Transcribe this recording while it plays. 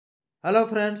Hello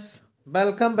friends,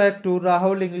 welcome back to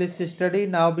Rahul English Study.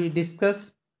 Now we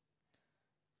discuss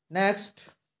next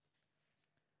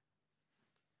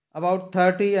about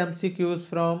 30 MCQs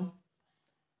from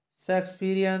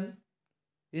Shakespearean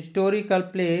historical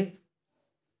play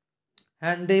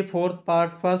Handy fourth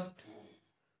part first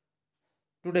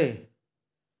today.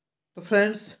 तो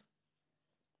friends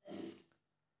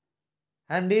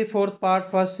Handy fourth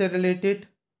part first से related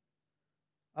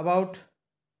about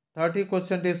 30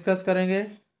 question discuss करेंगे।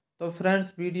 तो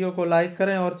friends video को like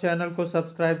करें और channel को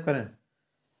subscribe करें।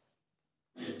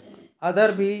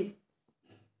 Other भी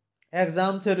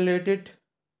एग्ज़ाम से रिलेटेड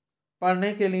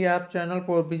पढ़ने के लिए आप चैनल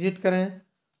को विजिट करें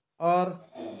और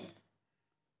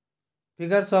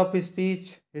figures of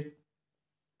speech,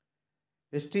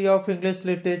 history of English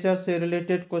literature से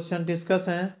रिलेटेड क्वेश्चन डिस्कस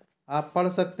हैं, आप पढ़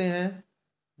सकते हैं,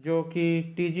 जो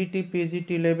कि टीजीटी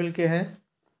पीजीटी लेवल के हैं,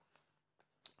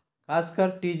 खासकर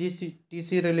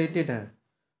टीसी रिलेटेड हैं।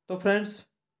 तो फ्रेंड्स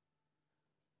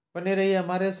बने रहिए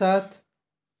हमारे साथ।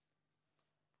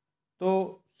 तो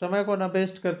समय को ना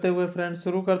वेस्ट करते हुए फ्रेंड्स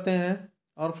शुरू करते हैं।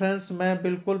 और फ्रेंड्स मैं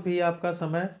बिल्कुल भी आपका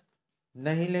समय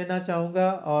नहीं लेना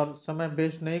चाहूँगा और समय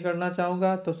वेस्ट नहीं करना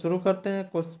चाहूँगा। तो शुरू करते हैं।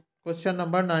 Question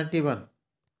number 91।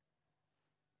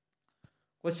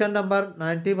 Question number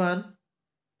 91,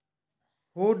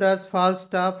 who does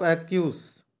फाल्स्टाफ accuse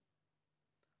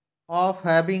of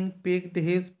having picked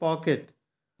his pocket?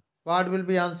 What will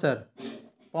be answer?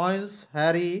 Points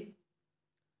Harry,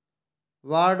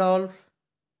 Wardolph,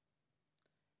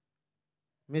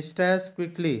 mistress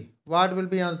quickly. What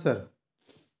will be answer?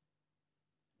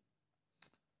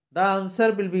 The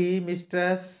answer will be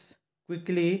mistress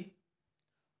quickly.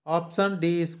 Option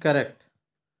D is correct.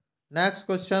 Next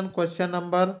question, question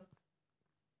number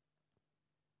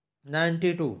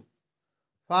 92.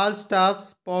 Falstaff's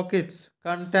pockets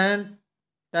contain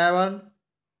tavern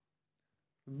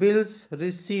bills,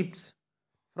 receipts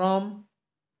from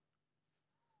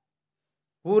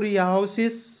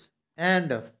houses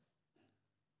and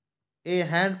a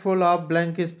handful of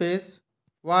blank space.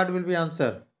 What will be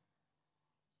answer?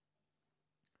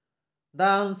 The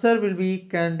answer will be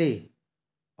candy.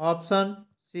 Option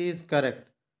C is correct.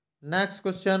 Next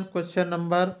question, question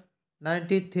number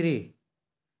 93.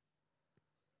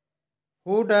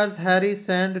 Who does Harry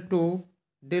send to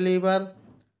deliver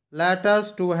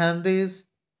letters to Henry's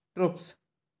troops?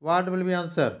 What will be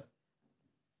answer?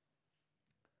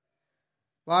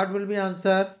 What will be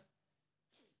answer?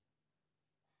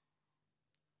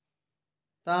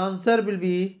 The answer will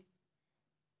be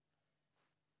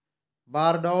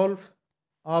Bardolph.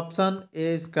 Option A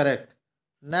is correct.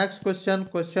 Next question,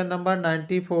 question number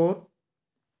 94.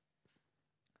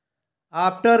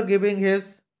 After giving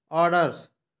his orders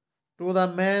to the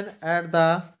man at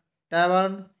the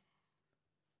tavern,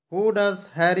 who does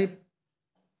Harry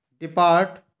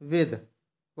depart with?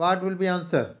 What will be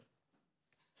answer?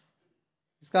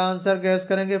 इसका answer gas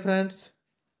करेंगे friends.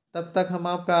 तब तक हम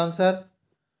आपका answer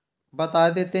बता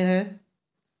देते हैं।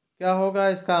 क्या होगा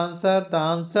इसका answer? The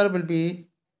answer will be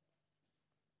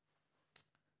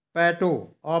पैटो।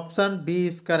 Option B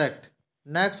is correct.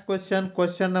 Next question,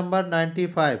 question number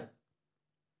 95.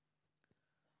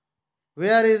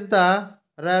 Where is the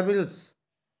rebels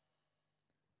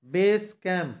base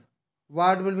camp?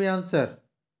 What will be answer?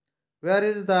 Where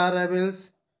is the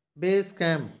rebels base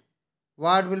camp?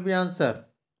 What will be answer?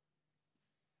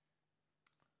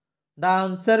 The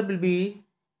answer will be,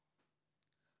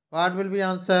 what will be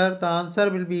answer? The answer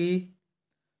will be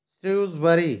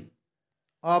Shrewsbury.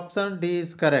 Option D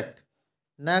is correct.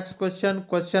 Next question,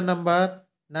 question number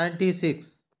 96.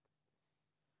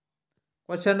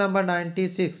 Question number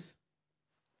 96.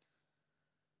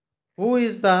 Who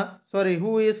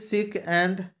is sick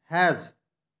and has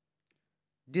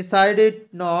decided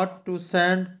not to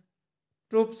send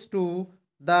troops to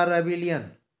the rebellion?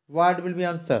 What will be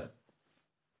answer?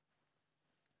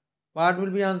 What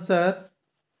will be answer?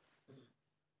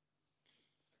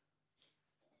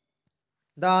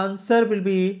 The answer will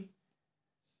be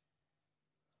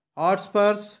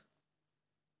Hotspur's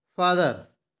father.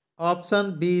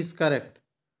 Option B is correct.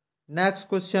 Next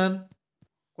question,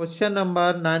 question number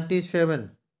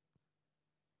 97.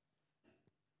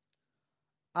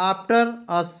 After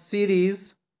a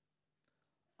series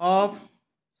of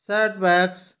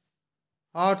setbacks,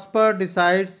 Hotspur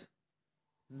decides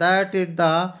that if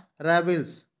the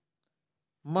rebels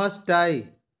must die,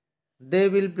 they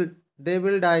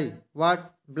will die. What?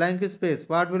 Blank space.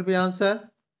 What will be answer?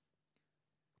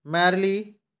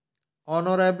 Merrily,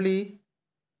 honorably,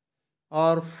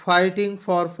 or fighting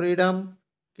for freedom,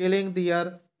 killing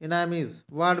their enemies.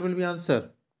 What will be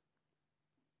answer?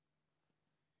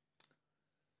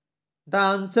 The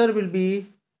answer will be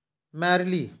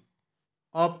merrily.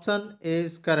 Option A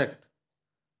is correct.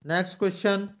 Next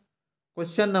question.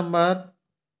 Question number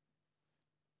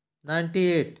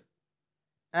 98.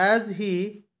 As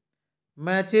he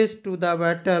marches to the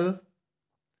battle,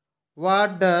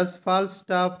 what does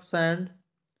Falstaff send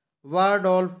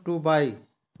Wardolph to buy?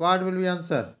 What will be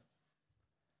answer?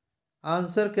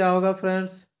 Answer क्या होगा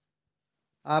friends?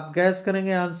 आप gas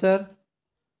करेंगे answer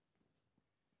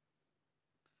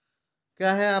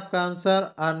क्या है आपका answer?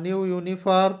 A new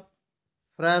uniform,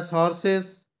 fresh horses,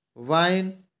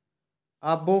 wine,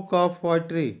 a book of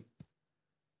poetry.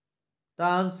 The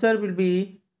answer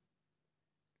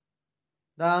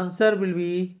will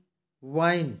be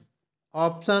wine.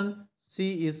 Option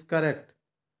C is correct.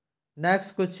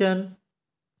 Next question.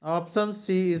 Option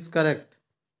C is correct.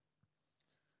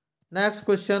 Next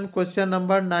question. Question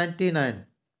number 99.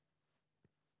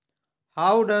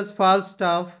 How does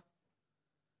Falstaff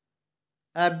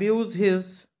abuse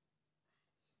his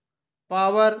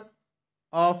power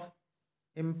of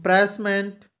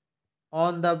impressment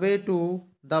on the way to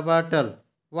the battle?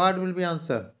 What will be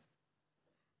answer?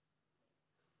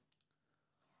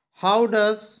 How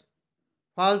does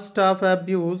Falstaff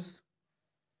abuse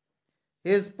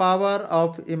his power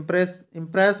of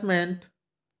impressment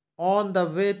on the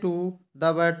way to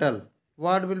the battle?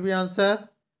 What will be answer?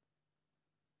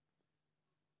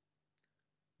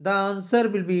 The answer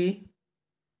will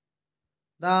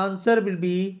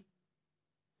be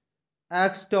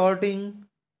extorting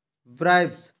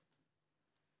bribes.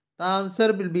 The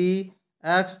answer will be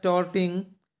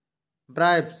extorting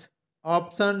bribes.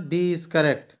 Option D is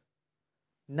correct.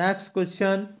 Next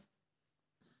question.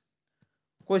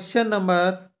 Question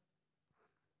number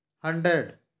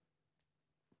 100.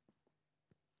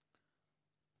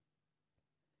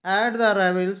 At the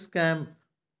rebels' camp,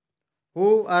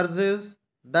 who urges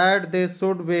that they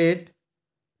should wait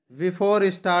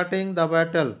before starting the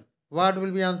battle? What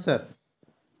will be answer?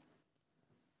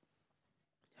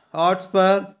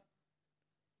 Hotspur,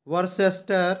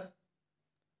 Worcester,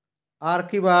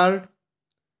 Archibald,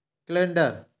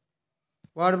 Clender.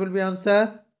 What will be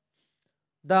answer?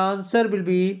 The answer will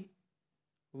be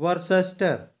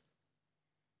Worcester.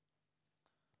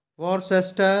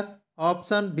 Worcester.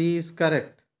 Option B is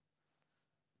correct.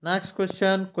 Next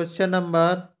question. Question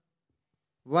number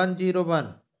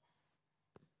 101.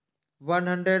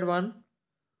 101.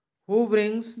 Who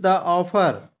brings the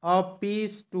offer of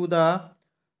peace to the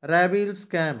rebels'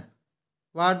 camp?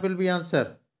 What will be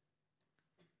answer?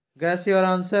 Guess your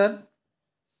answer.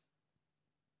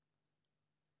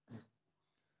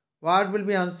 What will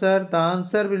be answer? The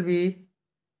answer will be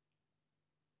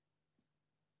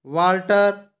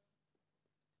Walter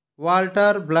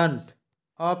Blunt.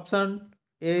 Option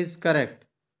A is correct.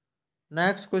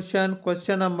 Next question.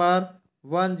 Question number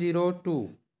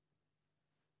 102.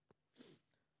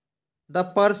 The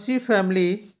Percy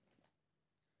family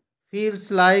feels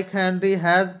like Henry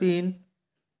has been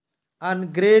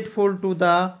ungrateful to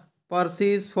the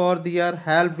Percys for their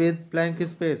help with blank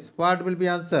space. What will be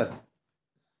answer?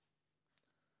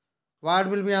 What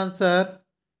will be answer?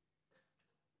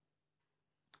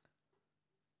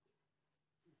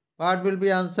 What will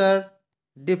be answer?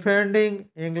 Defending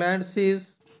England's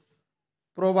seas,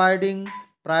 providing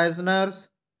prisoners,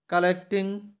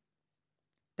 collecting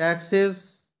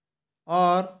taxes,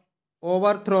 or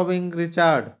overthrowing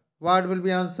Richard. What will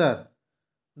be answer?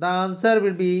 The answer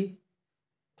will be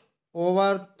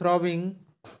overthrowing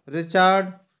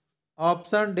Richard.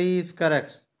 Option D is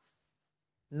correct.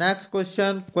 Next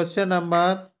question. Question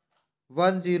number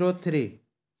 103.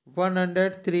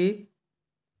 103.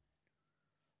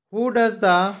 Who does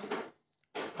the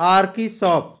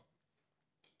Archbishop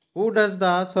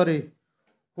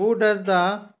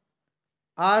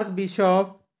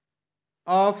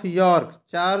of York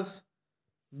charge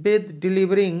with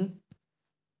delivering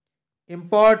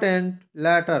important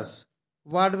letters?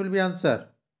 What will be answer?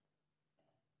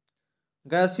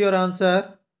 Guess your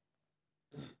answer.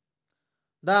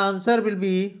 The answer will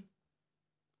be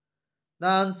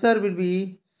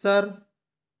Sir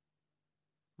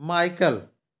Michael.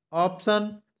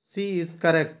 Option C is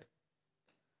correct.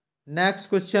 Next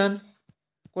question.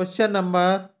 Question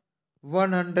number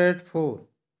 104.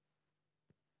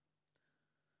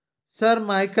 Sir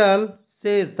Michael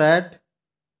says that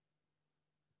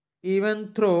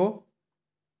even though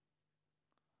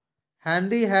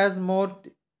Henry has more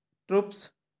troops,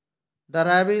 the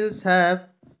rebels have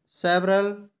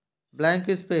several blank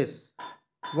space.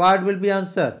 What will be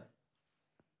answer?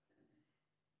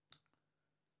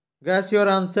 Guess your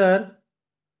answer.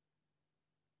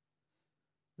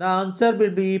 The answer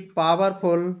will be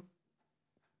powerful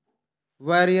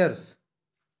warriors.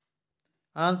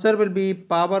 Answer will be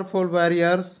powerful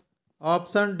warriors.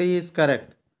 Option D is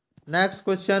correct. Next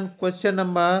question, question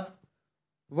number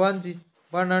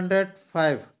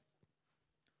 105.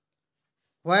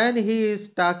 When he is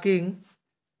talking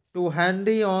to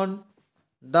Henry on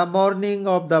the morning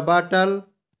of the battle,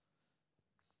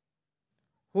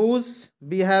 whose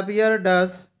behavior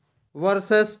does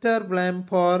Worcester blame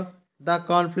for the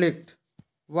conflict?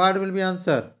 What will be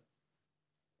answer?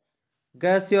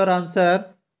 Guess your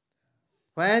answer.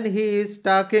 When he is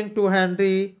talking to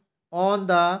Henry on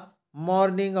the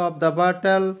morning of the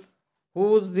battle,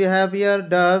 whose behavior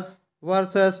does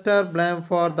Worcester blame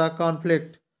for the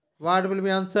conflict? What will be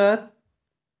answer?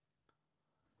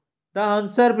 The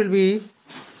answer will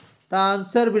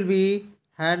be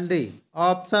Henry.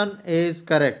 Option A is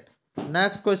correct.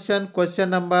 Next question, question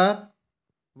number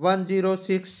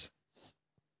 106.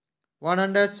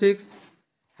 106.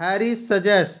 Harry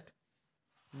suggests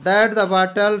that the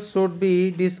battle should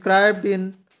be described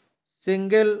in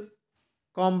single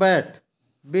combat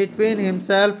between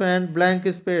himself and blank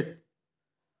space.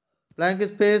 Blank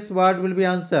space, what will be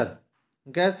answer?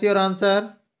 Guess your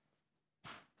answer.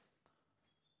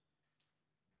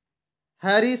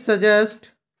 Harry suggests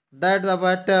that the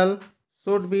battle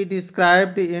should be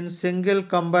described in single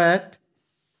combat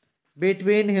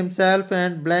between himself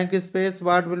and blank space.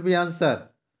 What will be answer?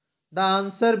 The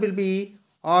answer will be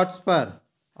Hotspur.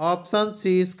 Option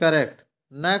C is correct.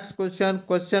 Next question,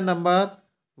 question number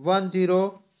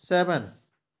 107.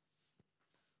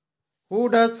 Who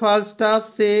does Falstaff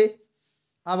say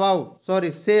are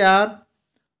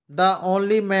the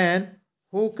only man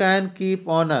who can keep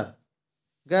honor?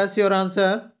 Guess your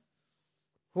answer.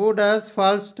 Who does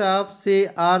Falstaff say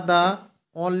are the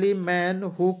only man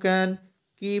who can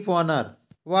keep honor?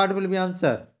 What will be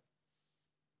answer?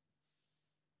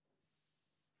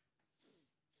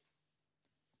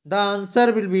 The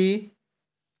answer will be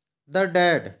the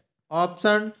dead.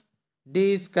 Option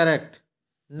D is correct.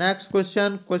 Next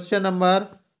question, question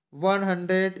number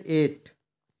 108.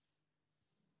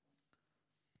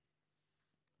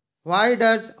 Why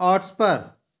does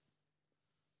Hotspur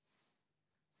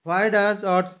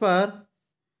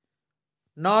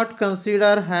not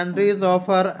consider Henry's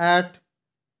offer at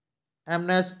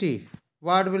amnesty?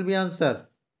 What will be answer?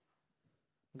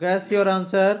 Guess your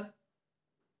answer.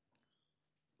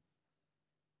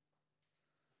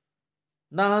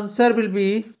 The answer will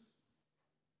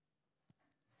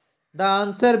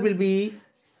be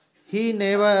he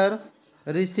never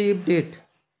received it.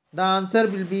 The answer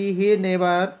will be he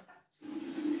never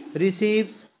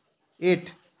receives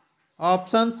it.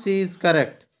 Option C is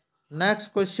correct. Next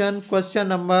question, question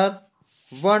number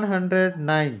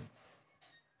 109.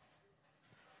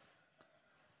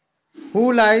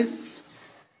 Who lies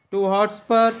to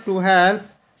Hotspur to help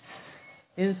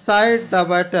inside the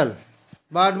battle?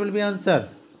 What will be answer?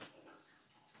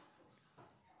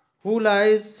 Who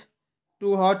lies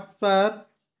to Hotspur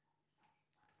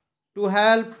to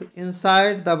help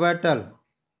inside the battle?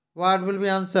 What will be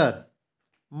answer?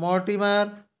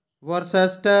 Mortimer,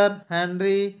 Worcester,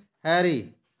 Henry,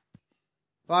 Harry.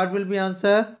 What will be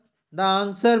answer? The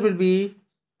answer will be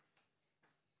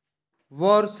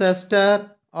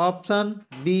Worcester. Option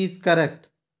B is correct.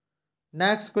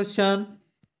 Next question.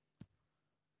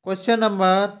 Question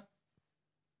number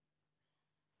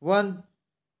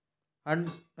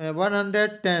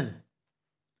 110.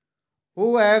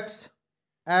 Who acts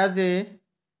as a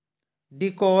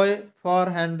decoy for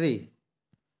Henry?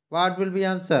 What will be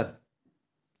answer?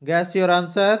 Guess your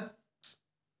answer.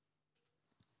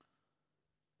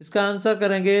 इसका answer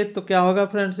करेंगे तो क्या होगा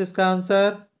friends? इसका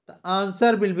answer, the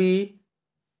answer will be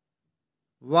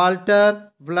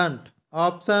Walter blunt.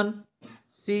 Option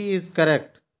C is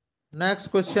correct.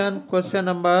 Next question, question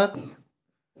number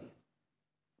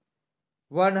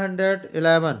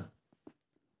 111.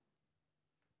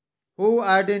 Who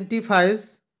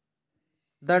identifies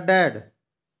the dead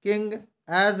king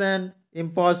as an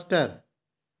impostor?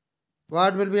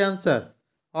 What will be answer?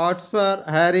 Hotspur,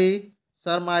 Harry,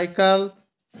 Sir Michael,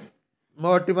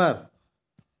 Mortimer.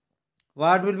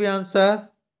 What will be answer?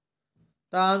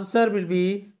 The answer will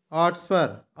be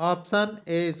Hotspur. Option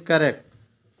A is correct.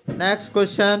 Next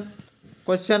question,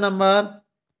 question number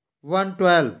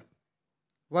 112.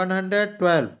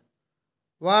 112.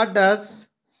 What does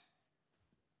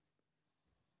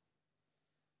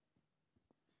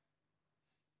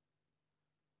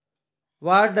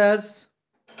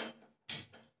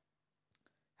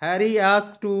Harry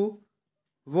ask to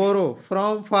borrow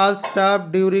from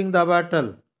Falstaff during the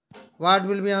battle? What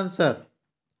will be answer?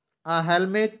 A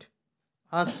helmet,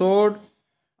 a sword,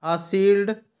 a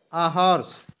shield, a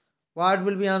horse. What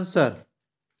will be answer?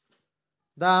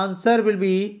 The answer will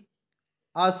be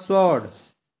a sword.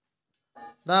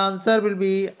 The answer will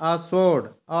be a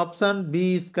sword. Option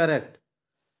B is correct.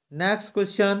 Next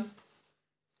question.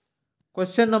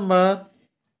 Question number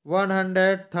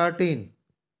 113.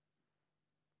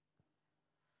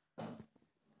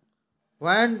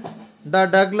 When the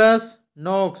Douglas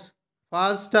Knox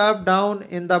Falstaff down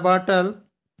in the battle,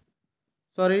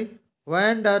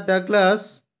 when the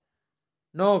Douglas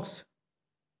Knox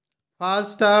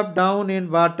Falstaff down in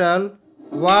battle,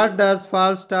 what does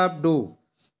Falstaff do?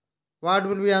 What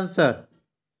will be answer?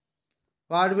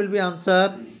 What will be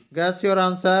answer? Guess your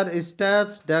answer.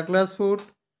 Stabs Douglas foot,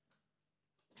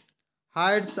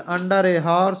 hides under a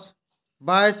horse,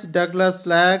 bites Douglas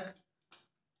leg,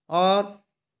 or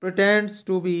pretends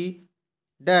to be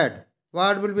dead.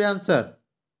 What will be answer?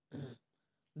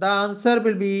 The answer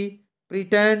will be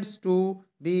pretends to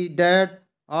be dead.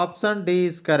 Option D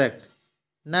is correct.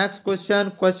 Next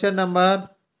question, question number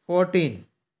 14.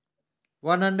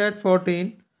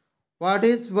 114. What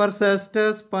is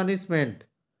Worcester's punishment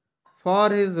for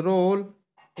his role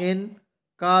in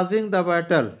causing the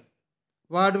battle?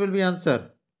 What will be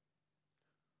answer?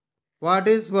 What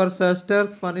is Worcester's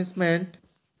punishment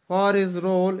for his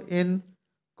role in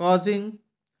causing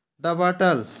the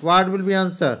battle? What will be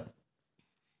answer?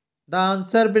 The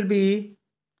answer will be,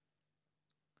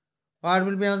 what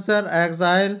will be answer?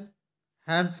 Exile,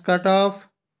 hands cut off,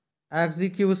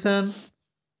 execution,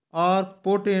 or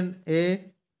put in a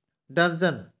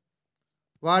dungeon.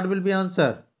 What will be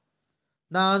answer?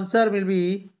 The answer will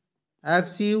be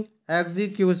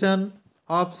execution.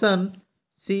 Option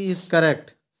C is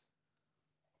correct.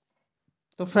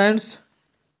 तो friends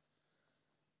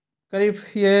करीब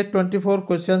ये 24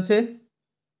 question से,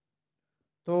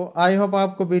 तो I hope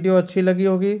आपको video अच्छी लगी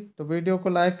होगी। तो वीडियो को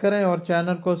लाइक करें और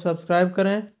चैनल को सब्सक्राइब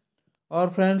करें। और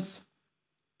फ्रेंड्स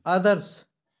अदर्स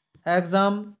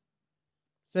एग्ज़ाम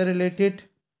से रिलेटेड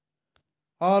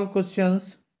ऑल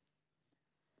क्वेश्चंस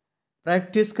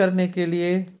प्रैक्टिस करने के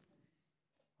लिए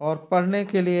और पढ़ने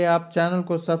के लिए आप चैनल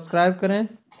को सब्सक्राइब करें।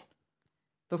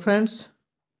 तो friends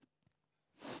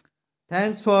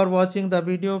thanks for watching the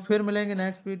video. फिर मिलेंगे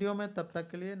नेक्स्ट वीडियो में, तब तक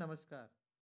के लिए नमस्कार।